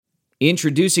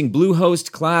Introducing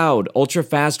Bluehost Cloud,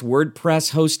 ultra-fast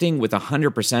WordPress hosting with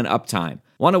 100% uptime.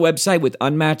 Want a website with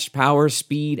unmatched power,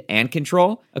 speed, and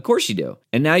control? Of course you do.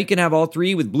 And now you can have all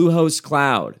three with Bluehost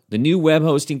Cloud, the new web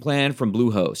hosting plan from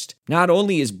Bluehost. Not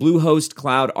only is Bluehost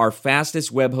Cloud our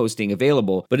fastest web hosting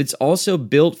available, but it's also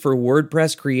built for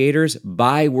WordPress creators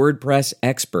by WordPress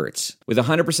experts. With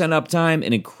 100% uptime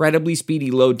and incredibly speedy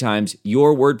load times,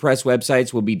 your WordPress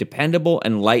websites will be dependable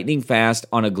and lightning fast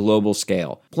on a global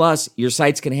scale. Plus, your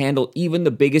sites can handle even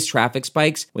the biggest traffic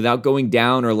spikes without going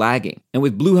down or lagging. And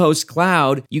with Bluehost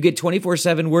Cloud, you get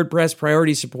 24/7 WordPress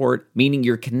priority support, meaning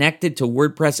you're connected to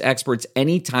WordPress experts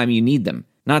anytime you need them.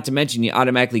 Not to mention, you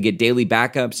automatically get daily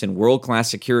backups and world-class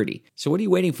security. So what are you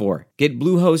waiting for? Get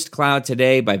Bluehost Cloud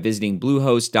today by visiting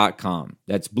Bluehost.com.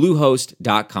 That's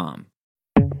Bluehost.com.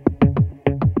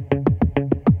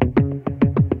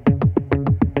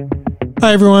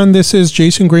 Hi, everyone. This is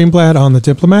Jason Greenblatt on The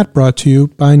Diplomat, brought to you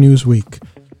by Newsweek.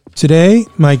 Today,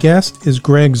 my guest is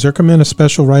Greg Zukerman, a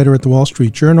special writer at the Wall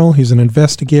Street Journal. He's an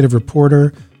investigative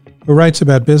reporter who writes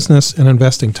about business and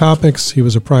investing topics. He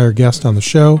was a prior guest on the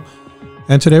show.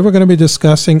 And today we're going to be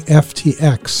discussing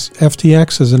FTX.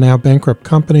 FTX is a now bankrupt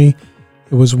company.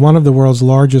 It was one of the world's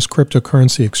largest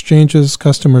cryptocurrency exchanges.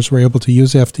 Customers were able to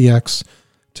use FTX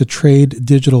to trade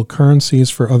digital currencies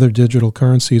for other digital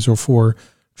currencies or for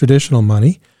traditional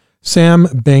money. Sam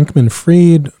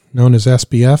Bankman-Fried, known as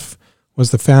SBF,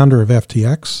 was the founder of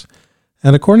FTX.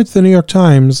 And according to the New York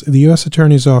Times, the U.S.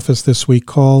 Attorney's Office this week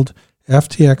called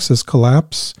FTX's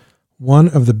collapse one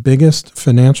of the biggest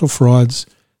financial frauds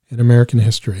in American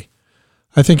history.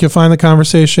 I think you'll find the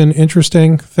conversation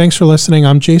interesting. Thanks for listening.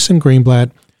 I'm Jason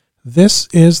Greenblatt. This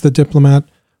is The Diplomat,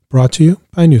 brought to you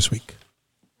by Newsweek.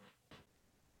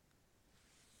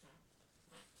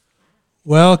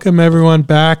 Welcome, everyone,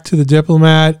 back to The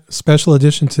Diplomat. Special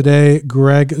edition today.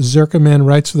 Greg Zukerman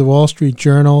writes for the Wall Street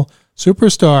Journal.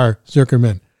 Superstar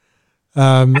Zukerman.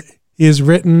 He has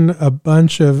written a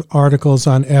bunch of articles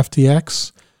on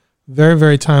FTX. Very,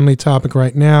 very timely topic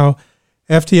right now.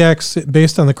 FTX,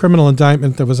 based on the criminal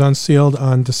indictment that was unsealed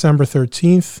on December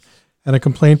 13th and a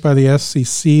complaint by the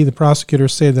SEC, the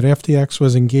prosecutors say that FTX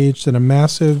was engaged in a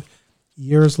massive,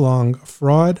 years-long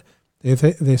fraud. They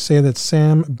say that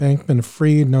Sam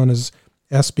Bankman-Fried, known as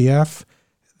SBF,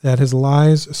 that his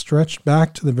lies stretched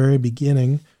back to the very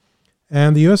beginning.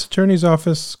 And the U.S. Attorney's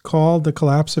Office called the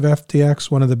collapse of FTX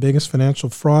one of the biggest financial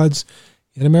frauds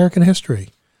in American history.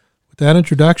 With that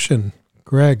introduction,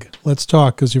 Greg, let's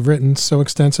talk, because you've written so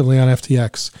extensively on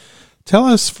FTX. Tell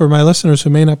us, for my listeners who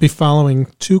may not be following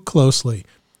too closely,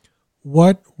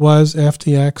 what was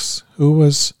FTX, who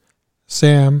was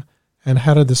Sam, and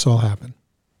how did this all happen?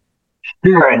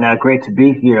 Sure, and great to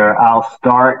be here. I'll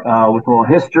start with a little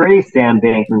history. Sam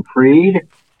Bankman-Fried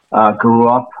grew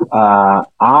up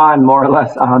on more or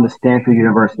less on the Stanford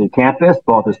University campus.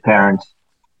 Both his parents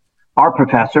are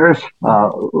professors,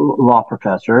 law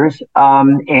professors,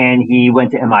 and he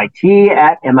went to MIT.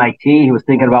 At MIT, he was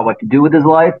thinking about what to do with his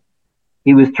life.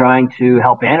 He was trying to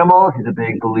help animals. He's a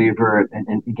big believer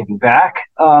in giving back,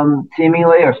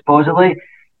 seemingly or supposedly.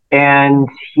 And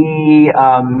he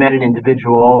met an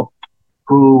individual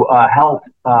who helps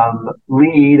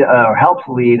lead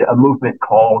a movement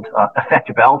called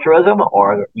effective altruism,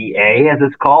 or EA as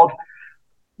it's called.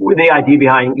 The idea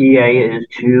behind EA is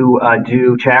to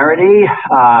do charity,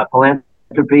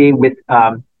 philanthropy with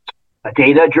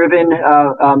data-driven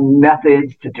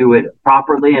methods to do it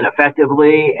properly and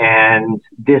effectively. And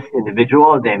this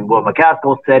individual named Will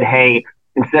McCaskill said, hey,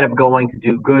 instead of going to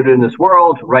do good in this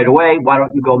world right away, why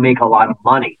don't you go make a lot of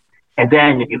money? And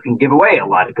then you can give away a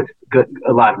lot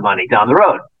of money down the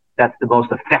road. That's the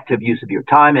most effective use of your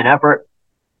time and effort.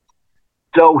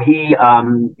 So he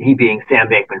being Sam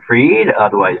Bankman-Fried,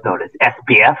 otherwise known as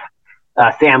SBF,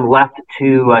 Sam left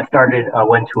to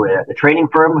went to a trading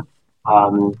firm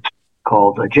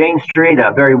called Jane Street,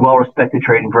 a very well-respected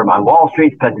trading firm on Wall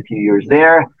Street. Spent a few years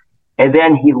there, and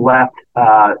then he left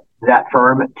that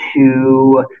firm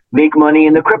to make money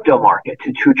in the crypto market,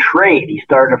 to trade. He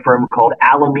started a firm called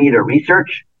Alameda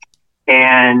Research,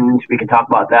 and we can talk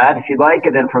about that if you'd like.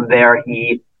 And then from there,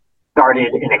 he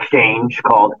started an exchange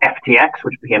called FTX,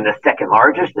 which became the second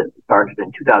largest. It started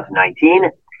in 2019.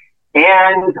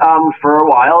 And for a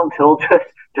while, until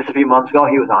just a few months ago,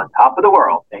 he was on top of the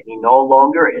world, and he no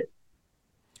longer is.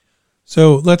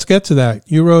 So let's get to that.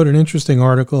 You wrote an interesting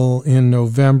article in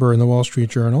November in the Wall Street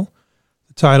Journal.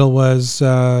 The title was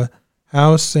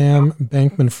How Sam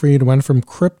Bankman-Fried Went from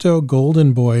Crypto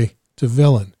Golden Boy to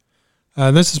Villain.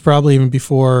 This is probably even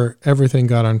before everything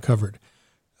got uncovered.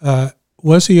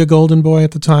 Was he a golden boy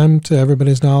at the time, to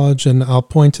everybody's knowledge? And I'll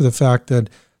point to the fact that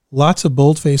lots of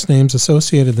bold-faced names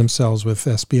associated themselves with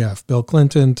SBF. Bill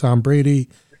Clinton, Tom Brady,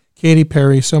 Katy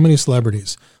Perry, so many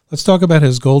celebrities. Let's talk about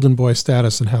his golden boy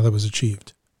status and how that was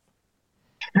achieved.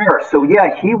 Sure. So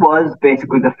yeah, he was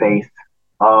basically the face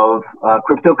of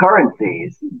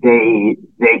cryptocurrencies. They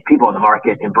people in the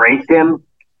market embraced him.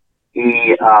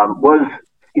 He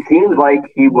It seems like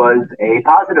he was a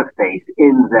positive face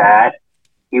in that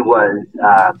he was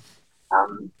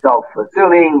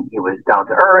self-assuming. He was down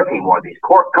to earth. He wore these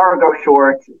cargo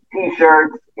shorts,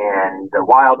 T-shirts, and the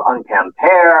wild unkempt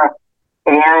hair.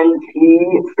 And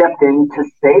he stepped in to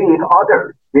save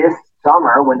others. This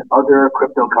summer, when other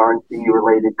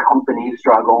cryptocurrency-related companies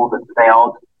struggled and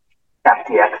failed,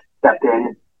 FTX stepped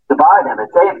in to buy them and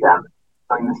save them.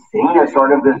 So you see a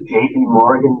sort of this J.P.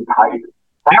 Morgan type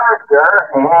character,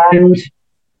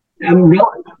 and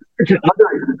relative to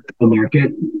others in the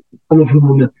market, some of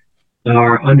whom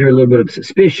are under a little bit of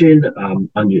suspicion,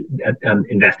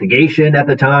 investigation at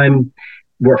the time,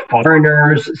 were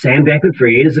foreigners. Sam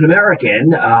Bankman-Fried is an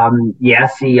American.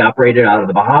 Yes, he operated out of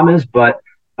the Bahamas, but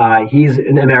he's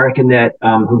an American that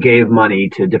who gave money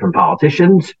to different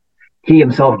politicians. He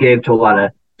himself gave to a lot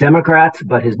of Democrats,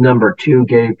 but his number two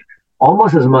gave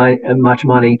almost as much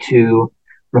money to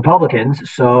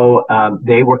Republicans. So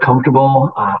they were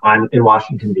comfortable in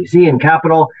Washington, D.C. and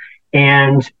Capitol.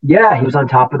 And yeah, he was on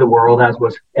top of the world, as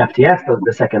was FTX,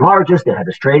 the second largest. They had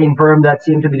this trading firm that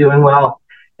seemed to be doing well.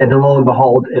 And then lo and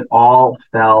behold, it all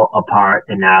fell apart.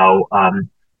 And now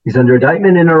he's under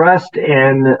indictment and arrest,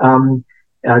 and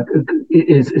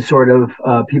is sort of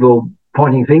people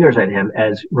pointing fingers at him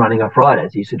as running a fraud,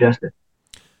 as he suggested.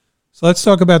 So let's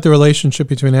talk about the relationship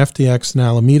between FTX and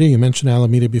Alameda. You mentioned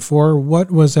Alameda before.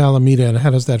 What was Alameda, and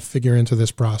how does that figure into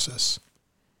this process?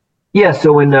 Yeah,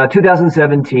 so in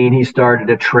 2017, he started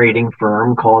a trading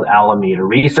firm called Alameda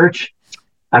Research.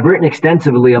 I've written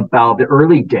extensively about the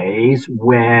early days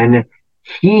when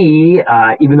he,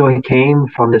 even though he came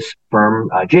from this firm,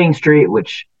 Jane Street,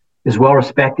 which is well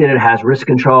respected, it has risk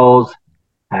controls,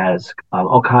 has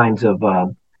all kinds of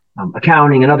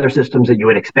accounting and other systems that you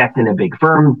would expect in a big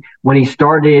firm. When he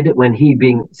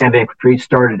being Sam Bankman-Fried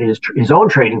started his own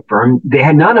trading firm, they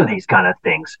had none of these kind of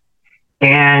things.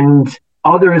 And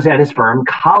others at his firm,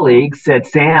 colleagues, said,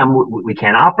 Sam, we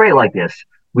can't operate like this.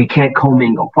 We can't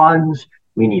commingle funds.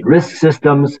 We need risk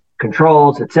systems,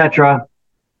 controls, etc.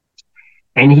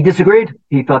 And he disagreed.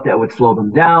 He thought that would slow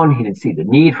them down. He didn't see the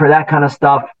need for that kind of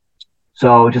stuff.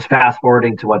 So just fast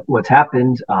forwarding to what's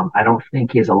happened, I don't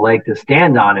think he has a leg to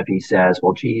stand on if he says,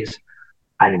 well, geez,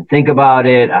 I didn't think about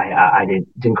it. I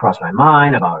didn't cross my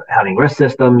mind about having risk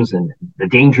systems and the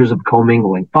dangers of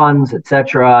commingling funds,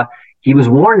 etc. He was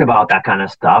warned about that kind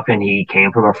of stuff, and he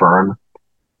came from a firm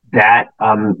that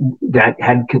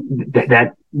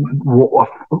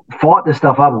fought this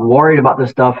stuff up, worried about this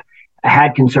stuff,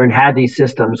 had these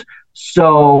systems.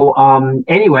 So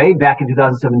anyway, back in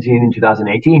 2017 and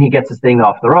 2018, he gets this thing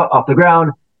off the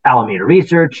ground. Alameda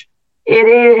Research.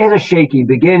 It has a shaky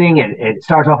beginning. It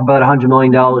starts off about $100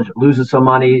 million. It loses some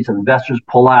money. Some investors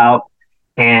pull out,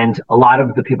 and a lot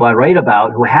of the people I write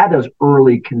about who had those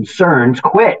early concerns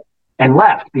quit and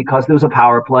left because there was a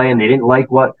power play and they didn't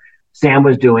like what Sam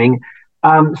was doing.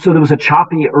 So there was a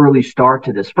choppy early start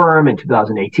to this firm in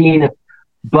 2018,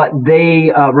 but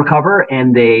they recover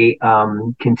and they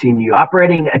continue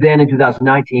operating. And then in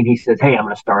 2019, he says, hey, I'm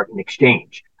going to start an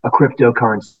exchange, a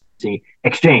cryptocurrency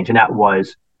exchange. And that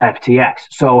was FTX.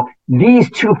 So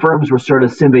these two firms were sort of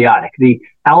symbiotic. The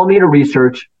Alameda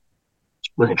Research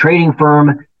was a trading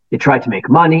firm. It tried to make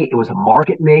money. It was a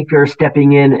market maker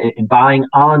stepping in and buying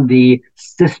on the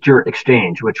sister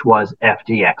exchange, which was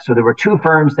FTX. So there were two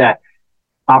firms that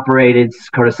operated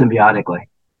sort of symbiotically.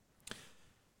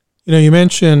 You know, you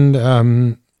mentioned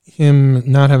him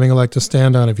not having a leg to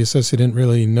stand on if he says he didn't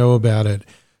really know about it.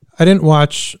 I didn't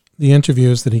watch the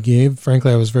interviews that he gave.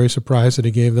 Frankly, I was very surprised that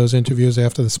he gave those interviews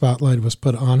after the spotlight was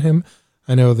put on him.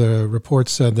 I know the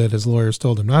reports said that his lawyers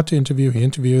told him not to interview. He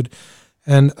interviewed.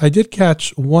 And I did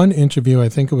catch one interview, I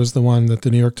think it was the one that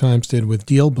the New York Times did with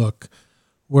DealBook,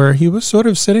 where he was sort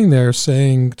of sitting there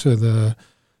saying to the,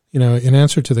 in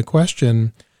answer to the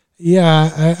question,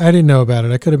 yeah, I didn't know about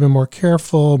it. I could have been more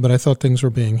careful, but I thought things were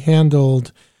being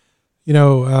handled.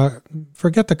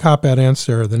 Forget the cop-out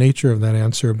answer, the nature of that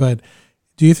answer, but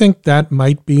do you think that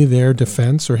might be their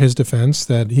defense or his defense,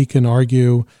 that he can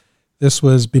argue this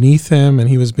was beneath him and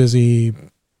he was busy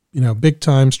big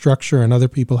time structure and other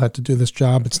people had to do this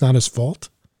job? It's not his fault?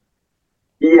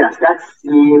 Yes, that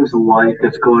seems like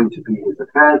it's going to be his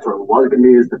defense, or was going to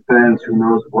be his defense. Who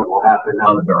knows what will happen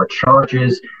now that there are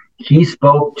charges. He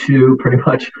spoke to pretty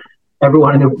much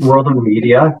everyone in the world of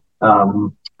media.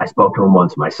 I spoke to him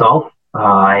once myself,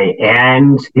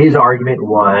 and his argument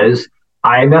was,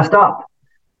 I messed up.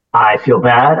 I feel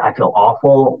bad. I feel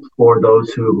awful for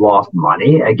those who lost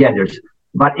money. Again, there's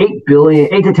about $8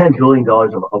 to $10 billion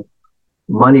of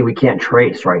money we can't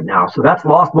trace right now. So that's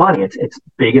lost money. It's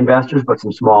big investors, but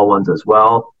some small ones as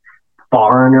well.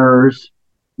 Foreigners,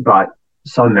 but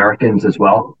some Americans as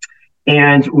well.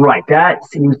 And right, that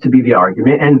seems to be the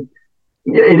argument. And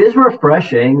it is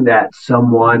refreshing that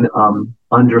someone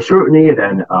under scrutiny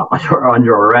and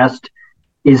under arrest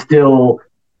is still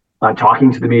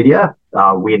talking to the media.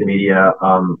 We in the media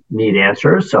need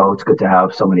answers, so it's good to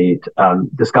have somebody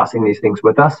discussing these things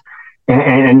with us.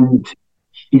 And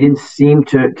he didn't seem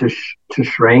to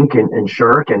shrink and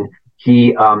shirk, and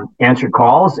he answered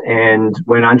calls and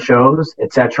went on shows,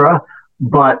 etc.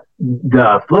 But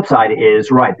the flip side is,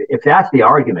 right, if that's the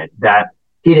argument that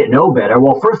he didn't know better,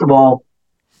 well, first of all,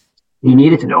 he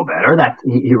needed to know better. That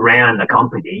he ran the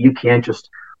company. You can't just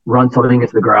run something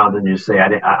into the ground and just say,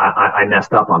 I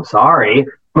messed up, I'm sorry.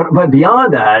 But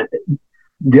beyond that,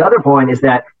 the other point is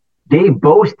that they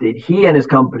boasted, he and his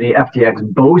company, FTX,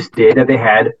 boasted that they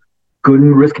had good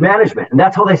risk management. And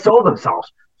that's how they sold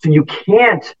themselves. So you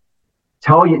can't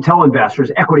tell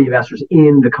investors, equity investors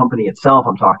in the company itself,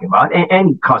 I'm talking about,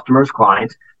 and customers,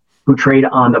 clients who trade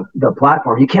on the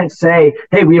platform. You can't say,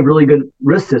 hey, we have really good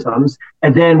risk systems.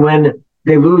 And then when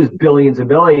they lose billions and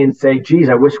billions, say, geez,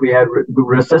 I wish we had good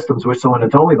risk systems. Wish someone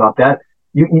had told me about that.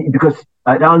 Because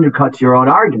it undercuts your own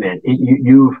argument.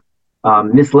 You've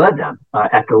misled them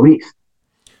at the least.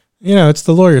 It's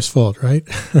the lawyer's fault, right?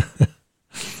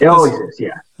 It always is,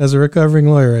 yeah. As a recovering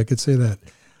lawyer, I could say that.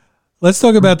 Let's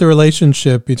talk about the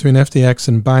relationship between FTX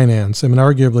and Binance. I mean,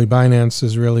 arguably, Binance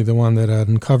is really the one that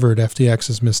uncovered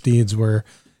FTX's misdeeds where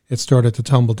it started to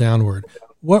tumble downward.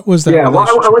 What was that? Yeah, well,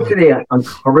 I wouldn't say they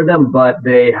uncovered them, but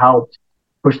they helped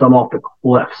push them off the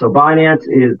cliff. So Binance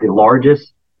is the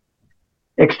largest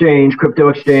crypto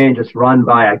exchange. It's run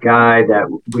by a guy that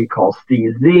we call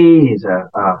CZ. He's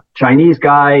a Chinese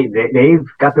guy. They've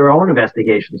got their own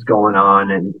investigations going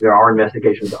on, and there are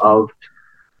investigations of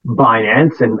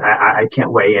Binance, and I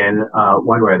can't weigh in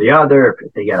one way or the other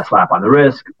if they get a slap on the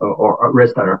wrist or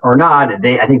wrist or not. And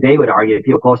I think they would argue,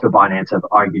 people close to Binance have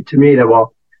argued to me that,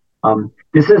 well,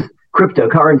 this is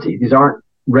cryptocurrency. These aren't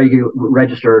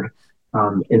registered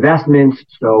investments,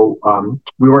 so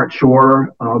we weren't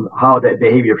sure how that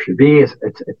behavior should be. It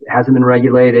hasn't been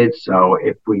regulated, so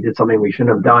if we did something we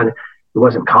shouldn't have done, it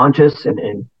wasn't conscious,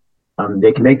 and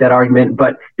they can make that argument.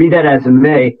 But be that as it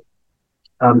may,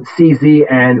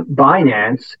 CZ and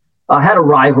Binance had a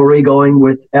rivalry going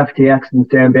with FTX and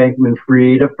Sam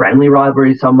Bankman-Fried, a friendly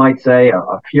rivalry, some might say,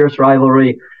 a fierce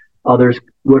rivalry, others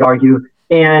would argue.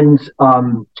 And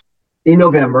in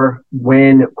November,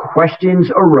 when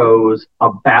questions arose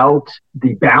about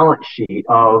the balance sheet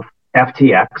of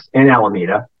FTX and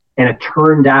Alameda, and it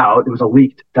turned out, it was a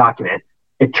leaked document,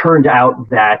 it turned out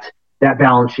that that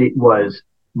balance sheet was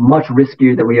much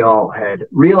riskier than we all had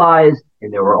realized,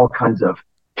 and there were all kinds of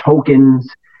tokens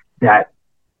that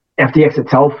FTX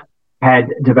itself had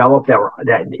developed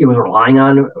that it was relying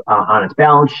on its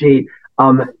balance sheet.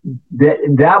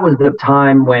 That was the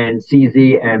time when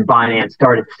CZ and Binance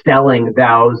started selling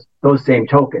those same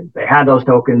tokens. They had those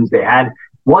tokens. They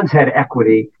once had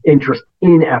equity interest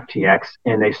in FTX,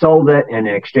 and they sold it, and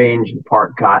in exchange, in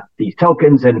part, got these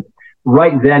tokens. And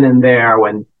right then and there,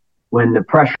 when the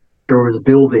pressure was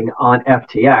building on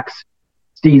FTX,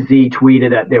 CZ tweeted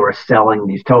that they were selling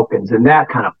these tokens, and that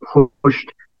kind of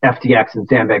pushed FTX and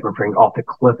Sam Bankman-Fried off the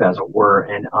cliff, as it were,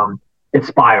 and it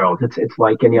spiraled. It's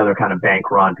like any other kind of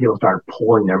bank run. People started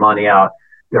pulling their money out,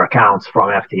 their accounts from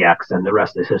FTX, and the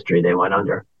rest is history. They went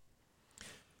under.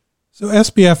 So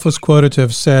SBF was quoted to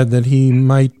have said that he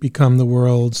might become the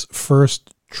world's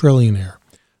first trillionaire.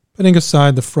 Putting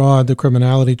aside the fraud, the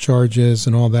criminality charges,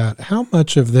 and all that, how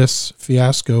much of this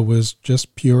fiasco was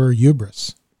just pure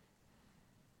hubris?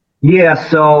 Yeah,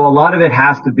 so a lot of it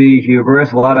has to be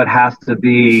hubris. A lot of it has to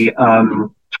be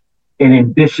an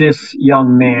ambitious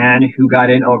young man who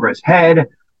got in over his head.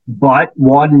 But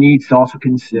one needs to also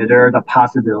consider the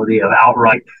possibility of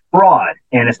outright fraud.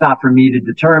 And it's not for me to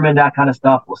determine that kind of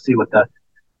stuff. We'll see what the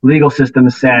legal system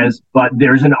says. But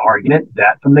there's an argument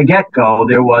that from the get-go,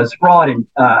 there was fraud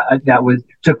that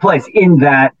took place in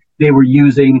that they were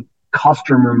using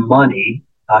customer money,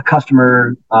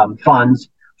 customer funds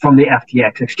from the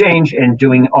FTX exchange and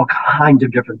doing all kinds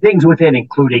of different things with it,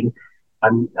 including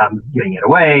giving it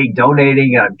away,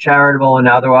 donating, charitable and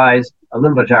otherwise, a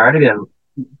little bit of charity, and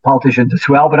politicians as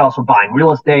well, but also buying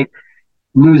real estate,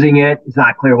 losing it. It's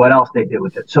not clear what else they did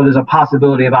with it. So there's a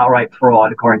possibility of outright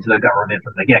fraud, according to the government,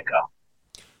 from the get-go.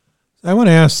 I want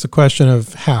to ask the question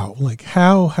of how. Like,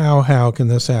 how can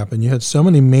this happen? You had so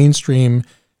many mainstream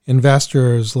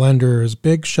investors, lenders,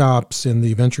 big shops in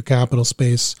the venture capital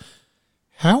space.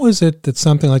 How is it that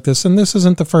something like this, and this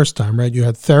isn't the first time, right? You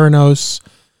had Theranos.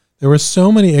 There were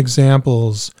so many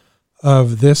examples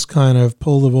of this kind of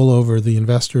pull the wool over the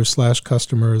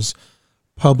investor/customers'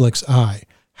 public's eye.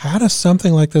 How does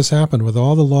something like this happen with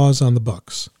all the laws on the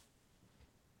books?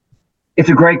 It's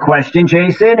a great question,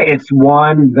 Jason. It's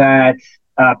one that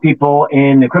people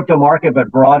in the crypto market,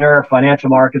 but broader financial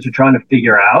markets are trying to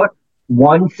figure out.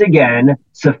 Once again,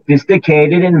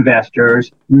 sophisticated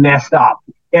investors messed up.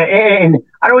 And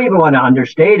I don't even want to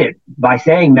understate it by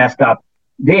saying messed up.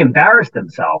 They embarrassed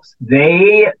themselves.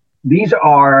 These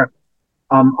are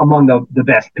among the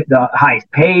best, the highest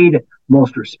paid,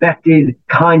 most respected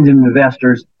kinds of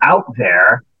investors out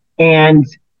there. And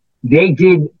they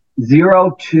did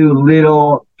zero to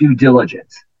little due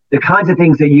diligence. The kinds of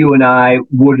things that you and I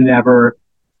would never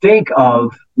think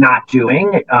of not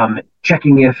doing,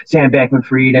 checking if Sam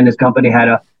Bankman-Fried and his company had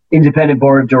an independent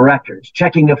board of directors,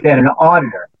 checking if they had an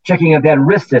auditor, checking if they had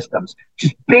risk systems,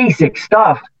 just basic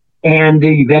stuff. And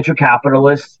the venture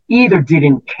capitalists either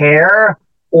didn't care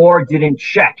or didn't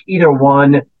check. Either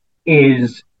one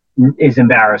is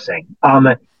embarrassing.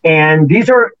 And these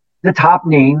are the top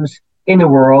names in the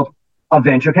world of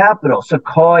venture capital.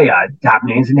 Sequoia, top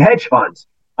names in hedge funds.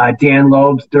 Dan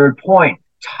Loeb's Third Point,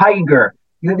 Tiger.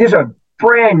 These are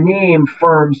brand name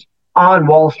firms on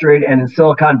Wall Street and in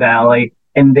Silicon Valley,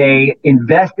 and they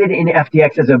invested in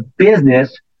FTX as a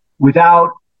business without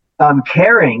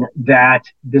caring that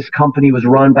this company was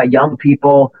run by young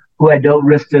people who had no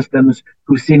risk systems,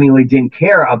 who seemingly didn't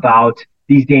care about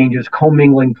these dangers,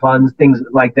 commingling funds, things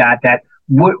like that,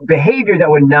 behavior that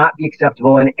would not be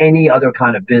acceptable in any other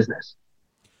kind of business.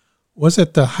 Was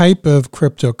it the hype of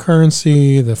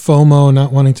cryptocurrency, the FOMO,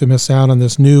 not wanting to miss out on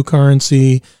this new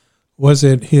currency? Was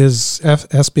it his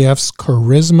SBF's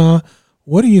charisma?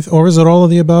 What do you, or is it all of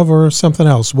the above or something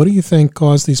else? What do you think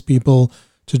caused these people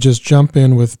to just jump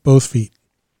in with both feet?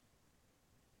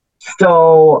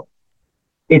 So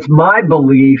it's my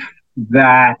belief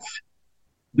that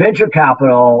venture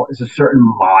capital is a certain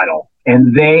model,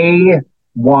 and they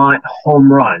want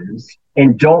home runs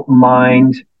and don't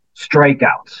mind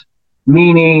strikeouts,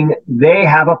 meaning they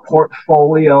have a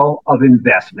portfolio of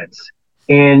investments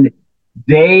and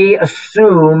they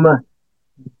assume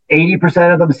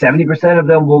 80% of them, 70% of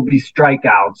them will be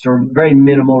strikeouts or very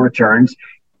minimal returns.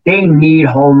 They need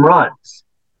home runs.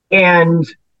 And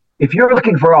if you're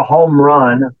looking for a home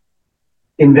run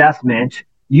investment,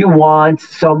 you want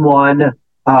someone,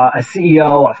 a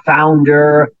CEO, a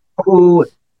founder who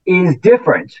is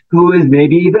different, who is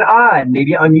maybe even odd,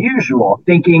 maybe unusual,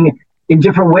 thinking in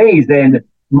different ways than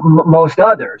most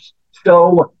others.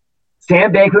 So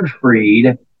Sam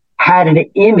Bankman-Fried had an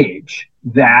image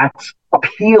that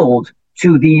appealed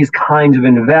to these kinds of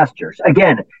investors.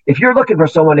 Again, if you're looking for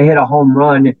someone to hit a home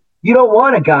run, you don't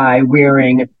want a guy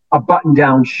wearing a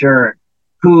button-down shirt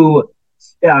who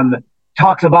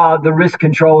talks about the risk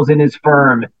controls in his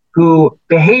firm, who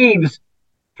behaves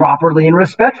properly and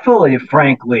respectfully,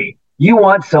 frankly. You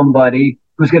want somebody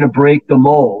who's going to break the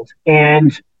mold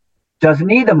and doesn't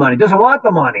need the money, doesn't want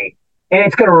the money. And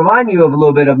it's going to remind you of a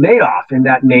little bit of Madoff, in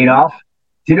that Madoff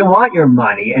didn't want your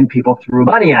money and people threw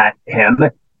money at him.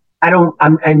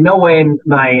 I'm in no way am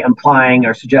I implying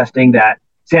or suggesting that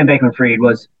Sam Bankman-Fried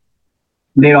was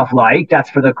Madoff-like. That's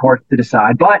for the court to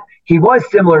decide. But he was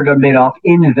similar to Madoff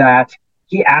in that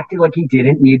he acted like he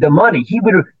didn't need the money. He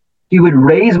would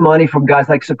raise money from guys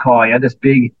like Sequoia, this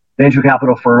big venture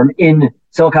capital firm in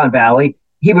Silicon Valley.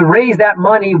 He would raise that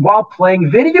money while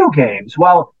playing video games,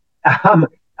 while on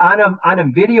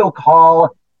a video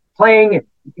call, playing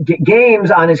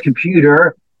games on his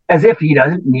computer as if he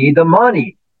doesn't need the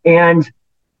money. And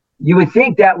you would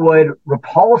think that would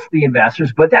repulse the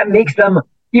investors, but that makes them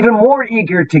even more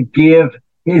eager to give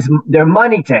their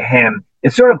money to him.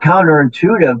 It's sort of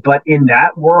counterintuitive, but in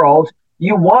that world,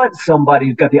 you want somebody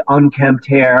who's got the unkempt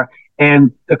hair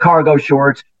and the cargo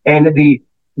shorts and the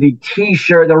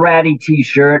t-shirt, the ratty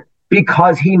t-shirt,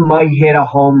 because he might hit a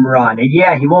home run. And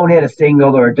yeah, he won't hit a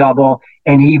single or a double,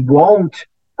 and he won't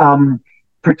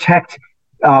protect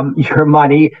your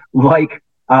money like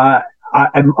a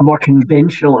more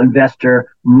conventional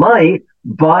investor might,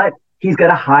 but he's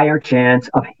got a higher chance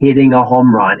of hitting a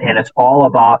home run, and it's all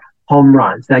about home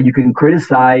runs. Now, you can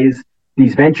criticize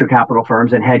these venture capital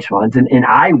firms and hedge funds, and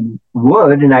I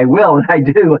would, and I will, and I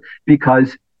do,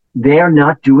 because they're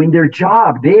not doing their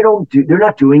job. They're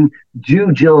not doing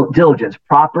due diligence,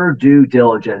 proper due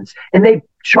diligence, and they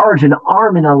charge an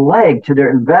arm and a leg to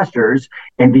their investors,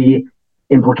 and the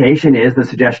implication is, the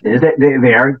suggestion is that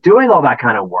they are doing all that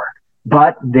kind of work,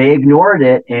 but they ignored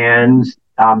it. And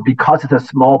because it's a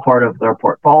small part of their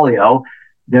portfolio,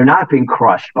 they're not being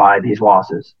crushed by these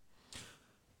losses.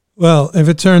 Well, if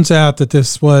it turns out that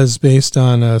this was based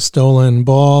on a stolen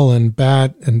ball and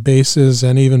bat and bases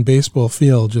and even baseball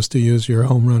field, just to use your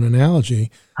home run analogy,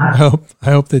 I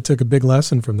hope they took a big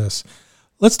lesson from this.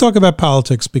 Let's talk about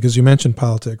politics, because you mentioned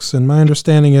politics. And my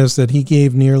understanding is that he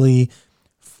gave nearly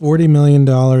 $40 million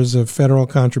of federal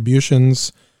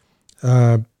contributions,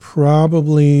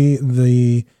 probably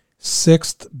the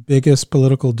sixth biggest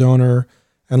political donor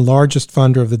and largest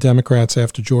funder of the Democrats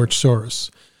after George Soros.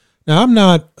 Now, I'm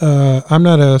not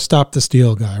a stop the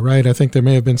steal guy, right? I think there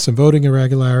may have been some voting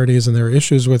irregularities, and there are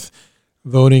issues with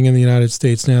voting in the United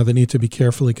States now that need to be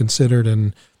carefully considered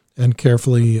and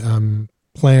carefully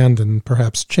planned and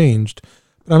perhaps changed.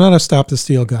 But I'm not a stop the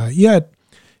steal guy. Yet,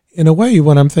 in a way,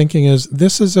 what I'm thinking is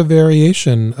this is a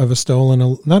variation of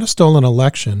not a stolen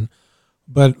election,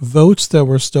 but votes that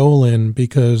were stolen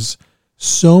because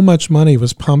so much money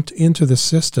was pumped into the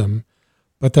system,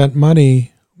 but that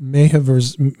money may have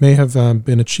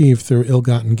been achieved through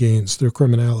ill-gotten gains, through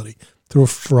criminality, through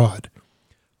fraud.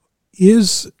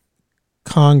 Is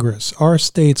Congress, our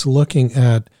states, looking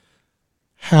at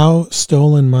how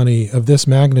stolen money of this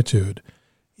magnitude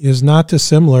is not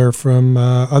dissimilar from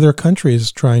other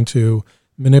countries trying to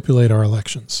manipulate our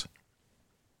elections?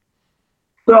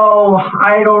 So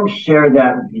I don't share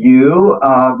that view.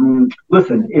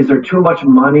 Listen, is there too much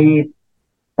money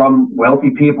from wealthy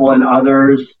people and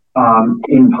others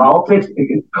in politics?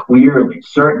 Clearly,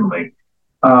 certainly.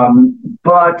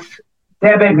 But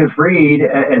Sam Bankman-Fried,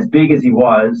 as big as he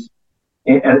was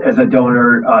as a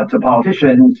donor to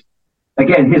politicians,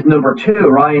 again, his number two,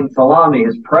 Ryan Salami,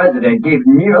 his president, gave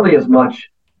nearly as much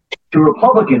to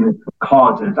Republican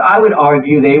causes. I would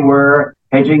argue they were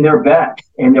hedging their bets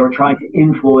and they were trying to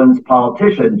influence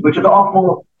politicians, which is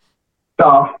awful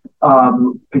stuff,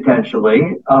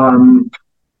 potentially.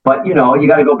 But, you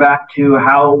got to go back to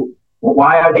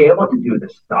why are they able to do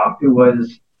this stuff? It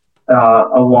was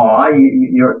a law.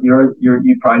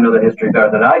 You probably know the history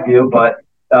better than I do, but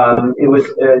it was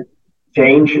a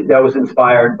change that was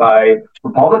inspired by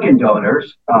Republican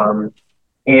donors.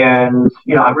 And,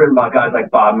 I've written about guys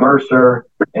like Bob Mercer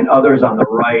and others on the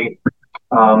right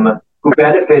who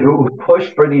benefited, who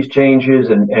pushed for these changes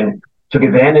and took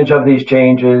advantage of these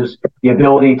changes, the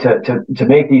ability to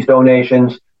make these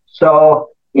donations. So,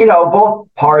 both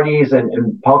parties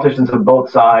and politicians on both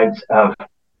sides have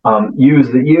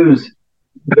used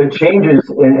the changes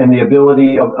and the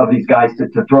ability of these guys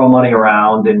to throw money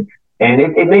around. And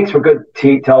it makes for good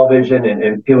television,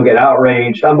 and people get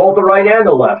outraged on both the right and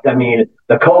the left. I mean,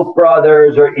 the Koch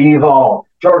brothers are evil.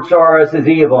 George Soros is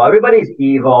evil. Everybody's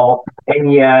evil.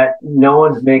 And yet no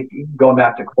one's going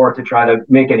back to court to try to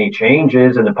make any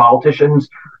changes. And the politicians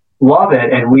love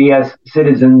it. And we as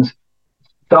citizens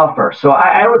suffer. So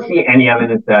I don't see any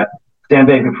evidence that Sam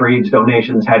Bankman-Fried's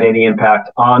donations had any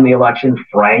impact on the election,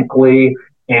 frankly.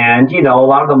 And, a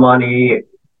lot of the money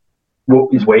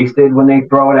is wasted when they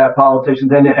throw it at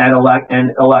politicians and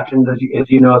elections, as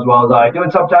you know as well as I do.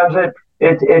 And sometimes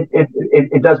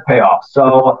it does pay off.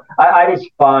 So I just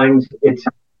find it's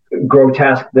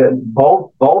grotesque that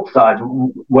both sides,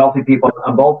 wealthy people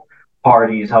on both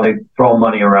parties, how they throw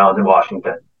money around in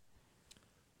Washington.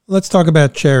 Let's talk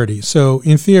about charity. So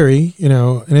in theory,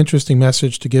 an interesting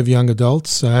message to give young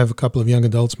adults. I have a couple of young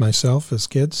adults myself as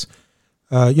kids.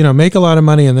 Make a lot of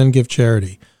money and then give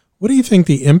charity. What do you think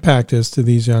the impact is to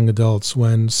these young adults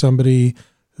when somebody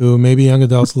who maybe young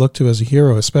adults look to as a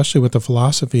hero, especially with the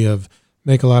philosophy of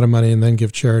make a lot of money and then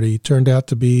give charity, turned out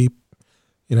to be,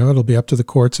 it'll be up to the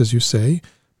courts, as you say,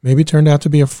 maybe turned out to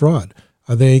be a fraud?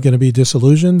 Are they going to be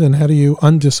disillusioned, and how do you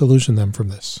undisillusion them from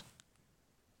this?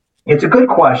 It's a good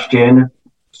question.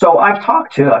 So I've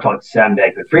talked to Sam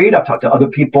Bankman-Fried. I've talked to other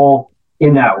people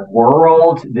in that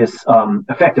world, this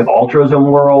effective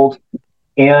altruism world,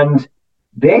 and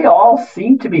they all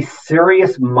seem to be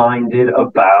serious-minded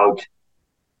about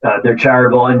their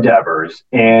charitable endeavors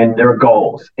and their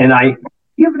goals. And I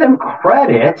give them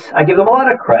credit. I give them a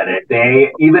lot of credit.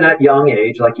 They, even at young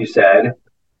age, like you said,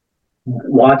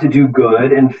 want to do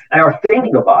good and are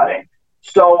thinking about it.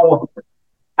 So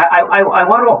I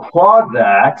want to applaud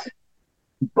that.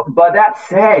 But that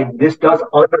said, this does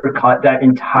undercut that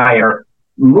entire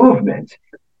movement.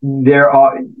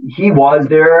 He was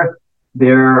their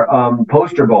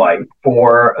poster boy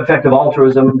for effective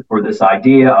altruism, for this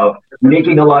idea of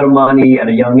making a lot of money at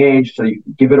a young age so you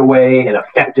give it away in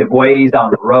effective ways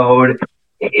down the road.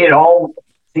 It all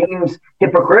seems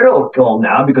hypocritical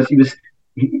now because he was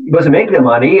he wasn't making the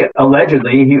money.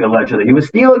 Allegedly, he was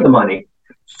stealing the money.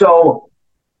 So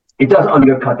it does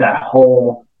undercut that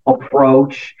whole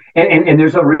approach. And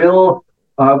there's a real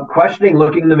questioning,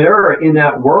 looking in the mirror in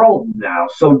that world now.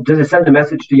 So does it send a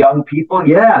message to young people?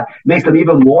 Yeah, it makes them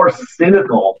even more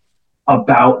cynical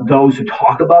about those who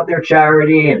talk about their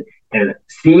charity and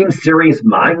seem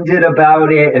serious-minded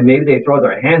about it, and maybe they throw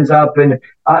their hands up. And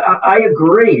I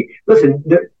agree. Listen,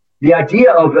 the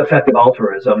idea of effective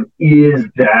altruism is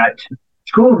that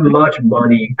too much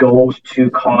money goes to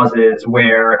causes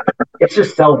where it's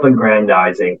just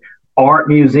self-aggrandizing. Art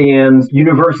museums,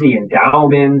 university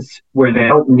endowments, where they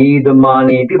don't need the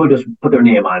money. People just put their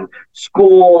name on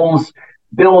schools,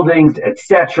 buildings,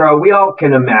 etc. We all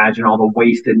can imagine all the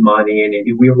wasted money,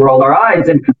 and we roll our eyes.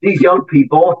 And these young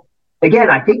people,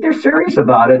 again, I think they're serious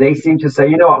about it. They seem to say,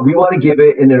 you know what, we want to give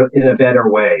it in a better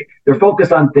way. They're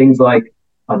focused on things like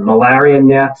malaria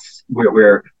nets,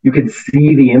 where you can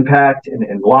see the impact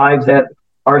and lives that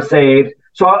are saved.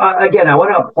 So again, I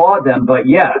want to applaud them, but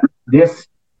yeah, this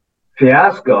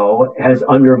fiasco has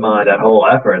undermined that whole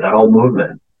effort, that whole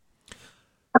movement.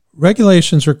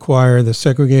 Regulations require the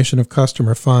segregation of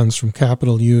customer funds from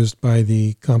capital used by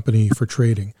the company for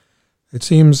trading. It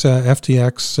seems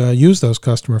FTX used those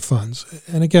customer funds.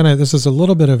 And again, this is a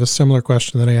little bit of a similar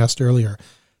question that I asked earlier.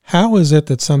 How is it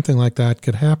that something like that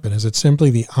could happen? Is it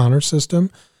simply the honor system?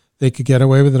 They could get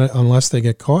away with it unless they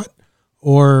get caught?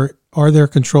 Or are there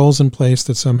controls in place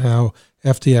that somehow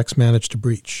FTX managed to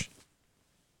breach?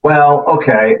 Well,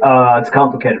 okay, it's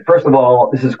complicated. First of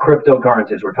all, this is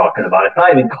cryptocurrencies we're talking about. It's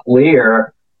not even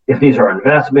clear if these are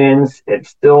investments.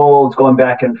 It's going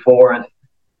back and forth.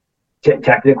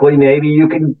 Technically, maybe you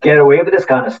can get away with this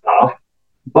kind of stuff.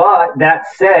 But that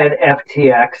said,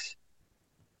 FTX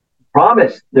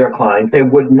promised their clients they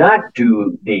would not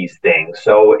do these things.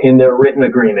 So in their written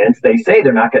agreements, they say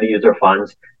they're not going to use their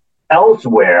funds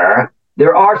elsewhere.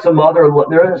 There is some other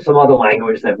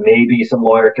language that maybe some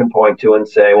lawyer can point to and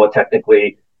say, well,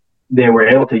 technically they were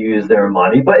able to use their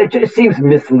money, but it just seems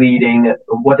misleading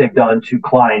what they've done to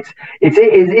clients. It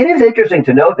is interesting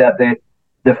to note that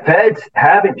the feds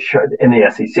haven't, in the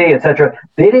SEC, et cetera,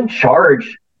 they didn't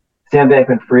charge Sam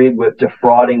Bankman-Fried with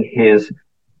defrauding his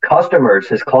customers,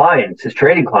 his clients, his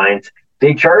trading clients.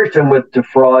 They charged him with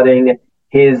defrauding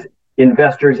his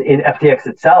investors in FTX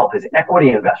itself, his equity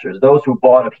investors, those who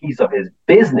bought a piece of his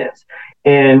business.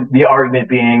 And the argument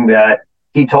being that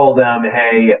he told them,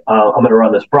 hey, I'm going to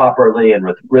run this properly and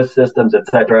with risk systems, et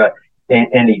cetera.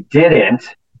 And he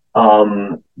didn't.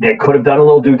 They could have done a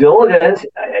little due diligence.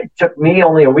 It took me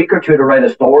only a week or two to write a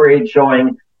story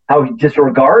showing how he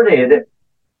disregarded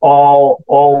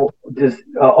all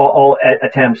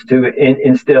attempts to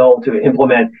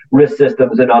implement risk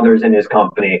systems and others in his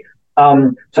company.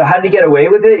 So how did he get away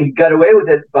with it? He got away with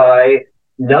it by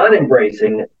not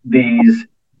embracing these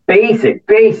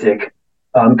basic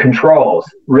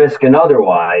controls, risk and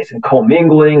otherwise, and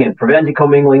commingling and preventing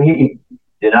commingling. He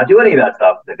did not do any of that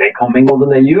stuff. They commingled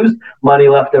and they used money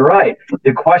left and right.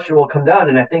 The question will come down,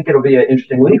 and I think it'll be an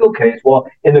interesting legal case. Well,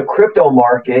 in the crypto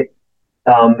market,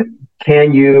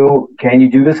 can you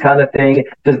do this kind of thing?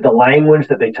 Does the language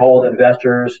that they told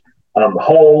investors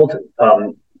hold?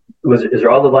 Is there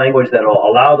other language that will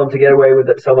allow them to get away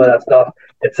with some of that stuff,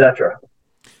 et cetera?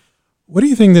 What do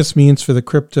you think this means for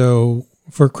crypto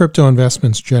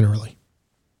investments generally?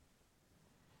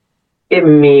 It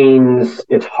means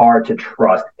it's hard to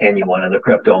trust anyone in the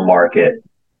crypto market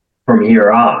from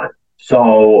here on.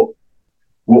 So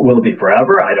will it be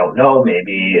forever? I don't know.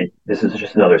 Maybe this is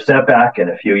just another setback. In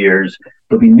a few years,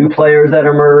 there'll be new players that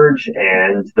emerge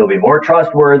and they'll be more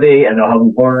trustworthy and they'll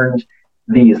have learned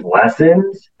these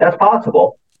lessons. That's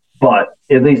possible. But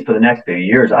at least for the next few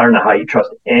years, I don't know how you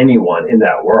trust anyone in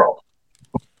that world.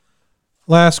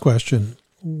 Last question.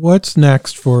 What's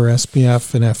next for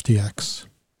SBF and FTX?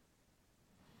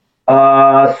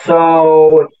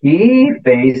 So he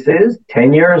faces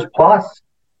 10 years plus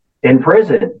in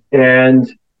prison,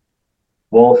 and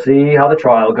we'll see how the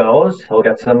trial goes. He'll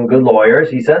get some good lawyers.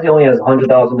 He says he only has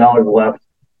 $100,000 left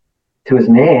to his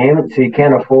name, so he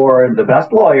can't afford the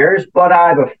best lawyers, but I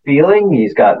have a feeling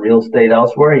he's got real estate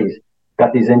elsewhere. He's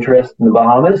got these interests in the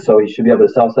Bahamas, so he should be able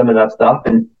to sell some of that stuff.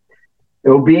 And it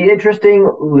will be interesting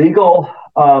legal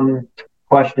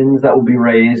questions that will be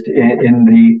raised in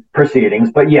the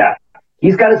proceedings. But yeah,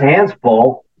 he's got his hands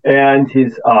full, and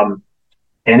his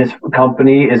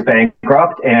company is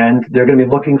bankrupt, and they're going to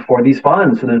be looking for these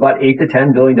funds. So there's about $8 to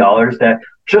 $10 billion that,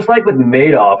 just like with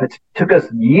Madoff, it took us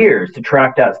years to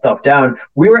track that stuff down.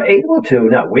 We were able to,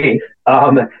 not we,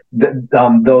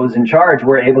 those in charge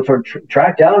were able to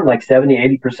track down like 70,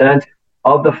 80%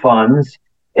 of the funds.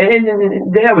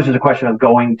 And that was just a question of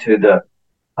going to the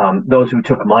those who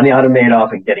took money out of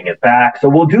Madoff and getting it back. So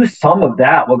we'll do some of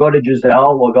that. We'll go to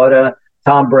Giselle. We'll go to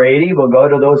Tom Brady. We'll go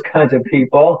to those kinds of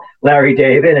people, Larry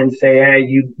David, and say, hey,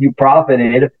 you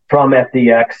profited from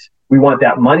FTX. We want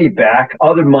that money back.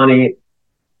 Other money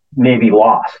may be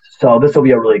lost. So this will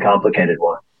be a really complicated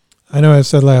one. I know I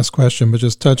said last question, but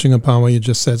just touching upon what you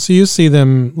just said. So you see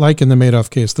them, like in the Madoff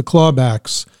case, the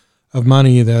clawbacks of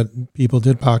money that people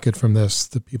did pocket from this,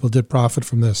 that people did profit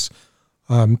from this,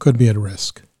 could be at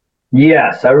risk.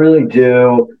 Yes, I really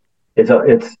do.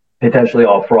 It's potentially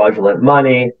all fraudulent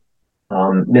money,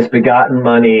 misbegotten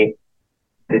money.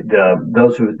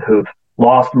 Those who've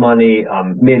lost money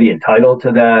may be entitled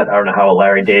to that. I don't know how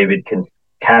Larry David can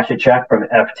cash a check from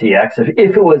FTX.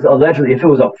 If it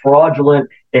was a fraudulent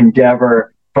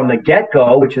endeavor from the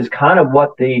get-go, which is kind of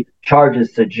what the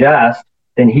charges suggest,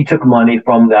 then he took money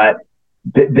from that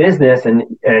business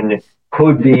and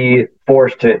could be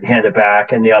forced to hand it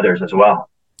back, and the others as well.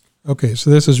 Okay, so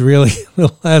this is really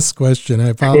the last question. I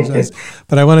apologize,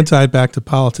 but I want to tie it back to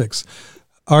politics.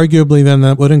 Arguably, then,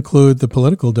 that would include the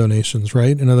political donations,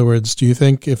 right? In other words, do you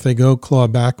think if they go claw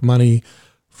back money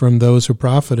from those who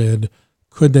profited,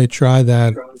 could they try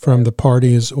that from the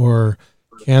parties or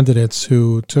candidates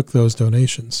who took those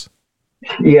donations?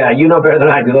 Yeah, you know better than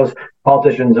I do. Those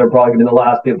politicians are probably going to be the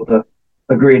last people to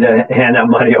agree to hand that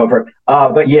money over.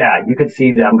 But yeah, you could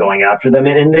see them going after them,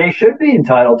 and they should be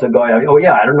entitled to go. Oh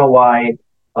yeah, I don't know why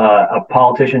a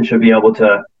politician should be able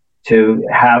to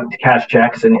have cash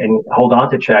checks and hold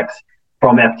on to checks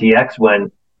from FTX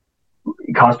when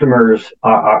customers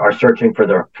are searching for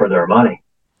their money.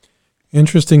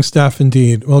 Interesting stuff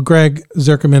indeed. Well, Greg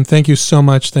Zukerman, thank you so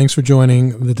much. Thanks for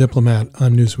joining The Diplomat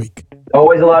on Newsweek.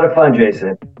 Always a lot of fun,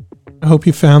 Jason. I hope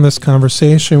you found this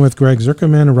conversation with Greg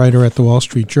Zukerman, a writer at the Wall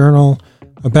Street Journal,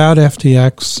 about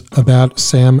FTX, about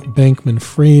Sam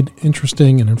Bankman-Fried,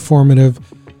 interesting and informative.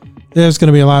 There's going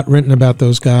to be a lot written about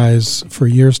those guys for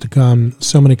years to come.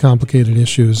 So many complicated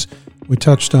issues. We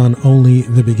touched on only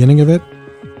the beginning of it.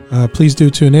 Please do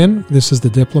tune in. This is The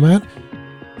Diplomat,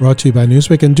 brought to you by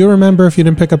Newsweek. And do remember, if you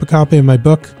didn't pick up a copy of my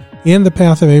book, In the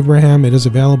Path of Abraham, it is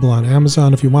available on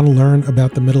Amazon. If you want to learn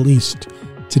about the Middle East,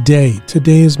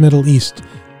 today's Middle East,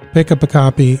 pick up a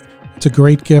copy. It's a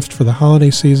great gift for the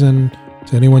holiday season,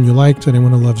 to anyone you like, to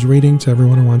anyone who loves reading, to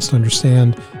everyone who wants to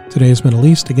understand today's Middle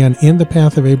East. Again, In the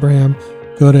Path of Abraham.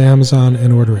 Go to Amazon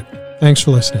and order it. Thanks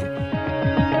for listening.